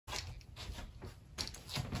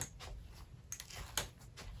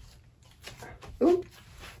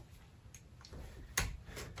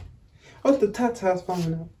the tatas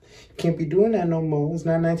falling out. Can't be doing that no more. It's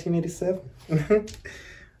not 1987.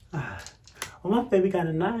 Well, my baby got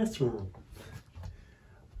a nice room.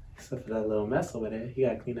 Except for that little mess over there. You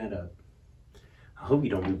gotta clean that up. I hope you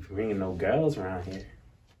don't be bringing no girls around here.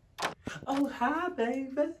 Oh, hi,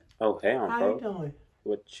 baby. Oh, hey, How bro. you doing?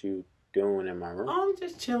 What you doing in my room? Oh, I'm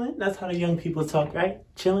just chilling. That's how the young people talk, right?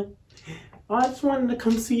 Chilling. Oh, I just wanted to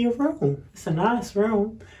come see your room. It's a nice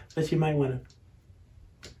room, but you might want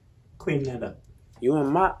to clean that up. You and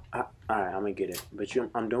my... Alright, I'm gonna get it. But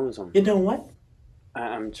I'm doing something. You're doing what?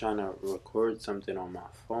 I'm trying to record something on my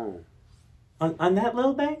phone. On that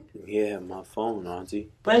little thing? Yeah, my phone,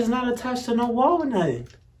 Auntie. But it's not attached to no wall or nothing.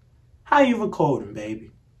 How you recording,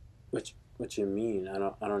 baby? What you mean?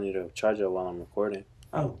 I don't need a charger while I'm recording.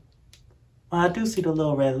 Oh. Well, I do see the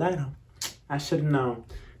little red light on. I should have known.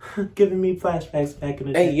 Giving me flashbacks back in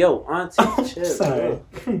the day. Hey, yo, Auntie, Oh, chill, sorry.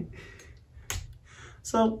 bro.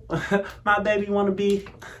 So, my baby want to be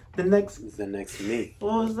the next... The next me.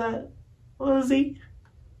 What was that? What was he?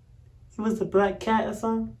 He was a black cat or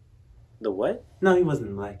something? The what? No, he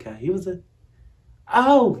wasn't a black cat. He was a...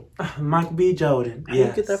 Oh! Michael B. Jordan. How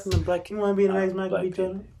you get that from the black cat? You want to be the next Michael B.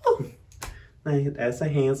 Jordan? Oh. That's a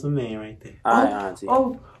handsome man right there. Alright, Auntie.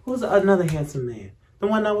 Oh, who's another handsome man? The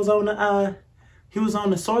one that was on the... He was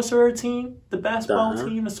on the sorcerer team? The basketball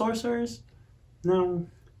team, the sorcerers? No.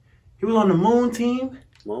 He was on the moon team?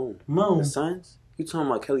 Moon. Moon. The Suns? You talking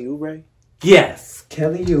about Kelly Oubre? Yes.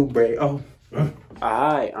 Kelly Oubre. Oh.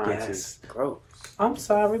 Alright, Auntie. Yes. Gross. I'm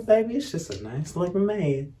sorry, baby. It's just a nice looking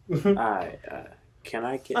man. Alright, can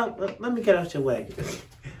I get... Let me get out your way.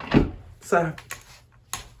 Sorry.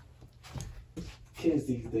 Kids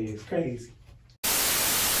these days, crazy.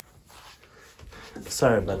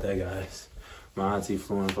 Sorry about that, guys. My auntie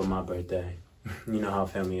flew in for my birthday. You know how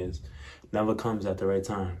family is. Never comes at the right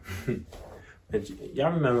time.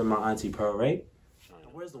 Y'all remember my auntie Pearl, right?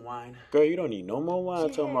 Where's the wine? Girl, you don't need no more wine. I'm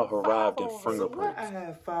talking about arrived in fingerprints. I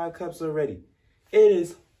have 5 cups already. It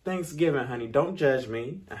is Thanksgiving, honey. Don't judge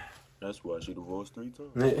me. That's why she divorced 3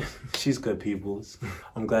 times. She's good, peoples.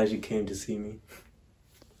 I'm glad you came to see me.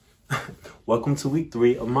 Welcome to week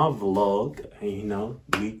 3 of my vlog. And you know,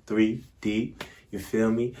 week 3 deep. You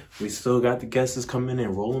feel me? We still got the guests coming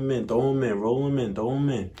in. Roll them in, throw them in, roll them in, throw them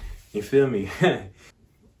in. You feel me?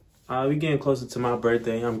 We getting closer to my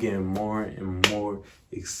birthday. I'm getting more and more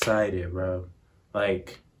excited, bro.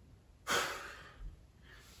 Like,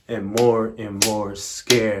 and more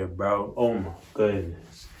scared, bro. Oh my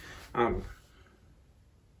goodness.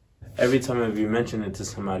 Every time you mention it to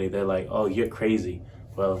somebody, they're like, oh, you're crazy.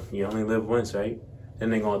 Well, you only live once, right? Then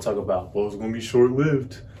they're going to talk about, well, it's going to be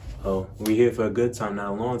short-lived. Oh, we here for a good time, not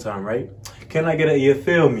a long time, right? Can I get a, you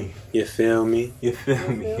feel me? You feel me? You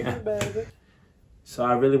feel me? Baby. So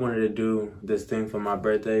I really wanted to do this thing for my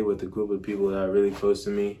birthday with a group of people that are really close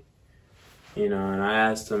to me. You know, and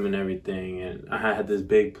I asked them and everything, and I had this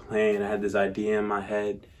big plan. I had this idea in my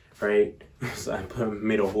head, right? So I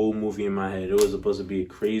made a whole movie in my head. It was supposed to be a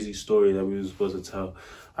crazy story that we were supposed to tell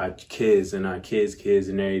our kids and our kids' kids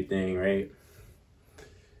and everything, right?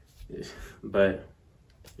 But,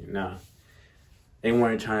 no, they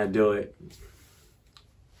weren't trying to do it.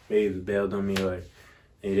 They either bailed on me or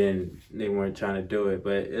they weren't trying to do it.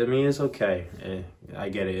 But, I mean, it's okay. I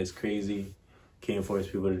get it. It's crazy. Can't force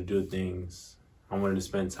people to do things. I wanted to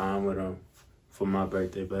spend time with them for my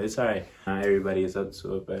birthday, but it's all right. Not everybody is up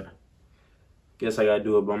to it, but guess I gotta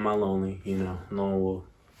do it by my lonely, you know, lone wolf.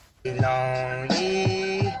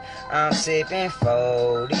 Lonely, I'm sipping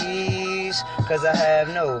 40s, cause I have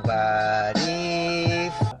nobody.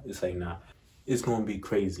 It's like, nah, it's gonna be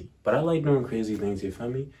crazy. But I like doing crazy things, you feel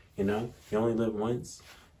me? You know, you only live once,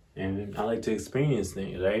 and I like to experience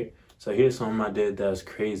things, right? So here's something I did that was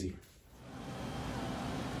crazy.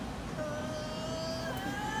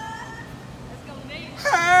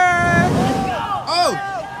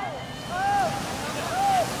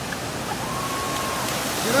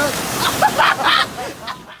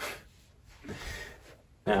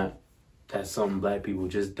 Now, that's something black people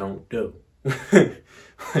just don't do.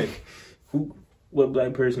 Like, what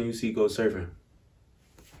black person you see go surfing?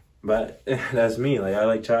 But that's me. Like, I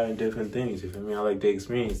like trying different things. You feel me? I like to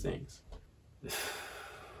experience things.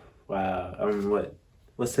 Wow.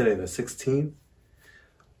 What's today? The 16th?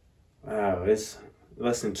 Wow, it's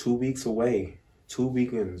less than 2 weeks away. 2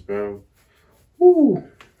 weekends, bro. Woo.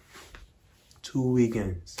 2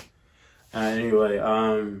 weekends. Anyway,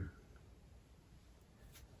 I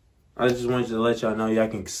just wanted to let y'all know y'all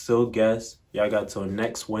can still guess. Y'all got till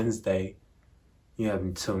next Wednesday. You have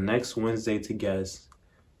until next Wednesday to guess.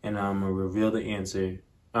 And I'm going to reveal the answer.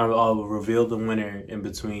 I'll reveal the winner in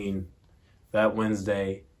between that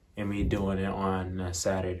Wednesday and me doing it on a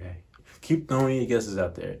Saturday. Keep throwing your guesses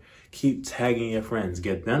out there. Keep tagging your friends.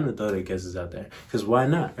 Get them to throw their guesses out there. Because why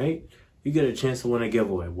not, right? You get a chance to win a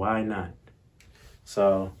giveaway. Why not?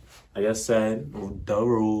 So, like I said, the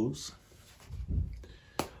rules.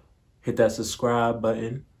 Hit that subscribe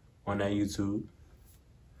button on that YouTube.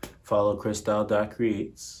 Follow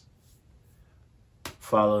Crystal.creates.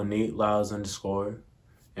 Follow Nate Lyles _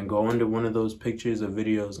 and go under one of those pictures or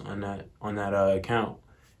videos on that account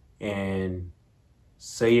and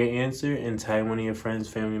say your answer and tag one of your friends,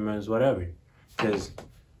 family members, whatever. Because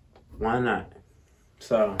why not?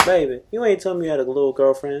 So, baby, you ain't told me you had a little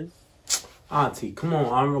girlfriend. Auntie, come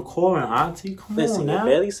on, I'm recording. Auntie, come Listen, on now. you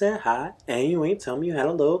barely said hi, and you ain't tell me you had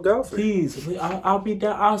a little girlfriend. Please, I'll be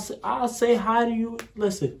down. I'll say hi to you.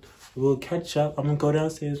 Listen, we'll catch up. I'm gonna go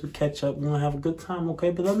downstairs. We'll catch up. We're gonna have a good time, okay?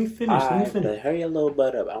 But let me finish. But hurry your little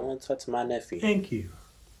butt up. I want to talk to my nephew. Thank you.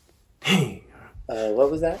 Dang.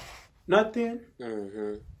 What was that? Nothing.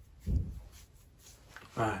 Mm-hmm.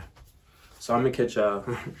 All right. So I'm gonna catch y'all.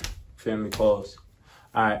 Family calls.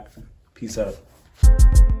 All right. Peace out.